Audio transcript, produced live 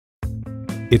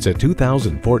It's a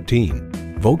 2014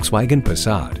 Volkswagen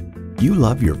Passat. You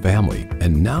love your family,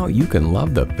 and now you can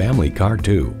love the family car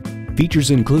too.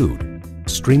 Features include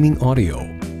streaming audio,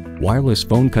 wireless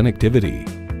phone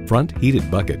connectivity, front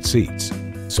heated bucket seats,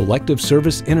 selective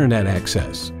service internet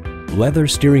access, leather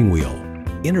steering wheel,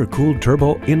 intercooled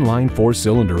turbo inline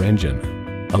 4-cylinder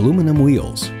engine, aluminum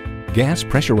wheels, gas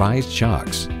pressurized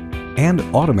shocks, and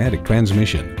automatic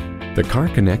transmission. The Car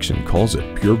Connection calls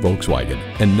it pure Volkswagen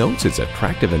and notes it's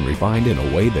attractive and refined in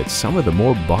a way that some of the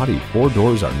more body four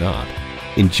doors are not.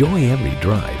 Enjoy every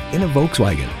drive in a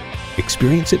Volkswagen.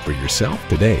 Experience it for yourself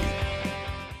today.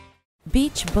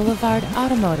 Beach Blvd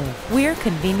Automotive. We're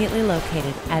conveniently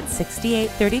located at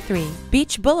 6833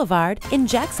 Beach Boulevard in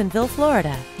Jacksonville,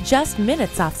 Florida, just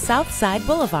minutes off Southside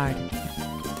Boulevard.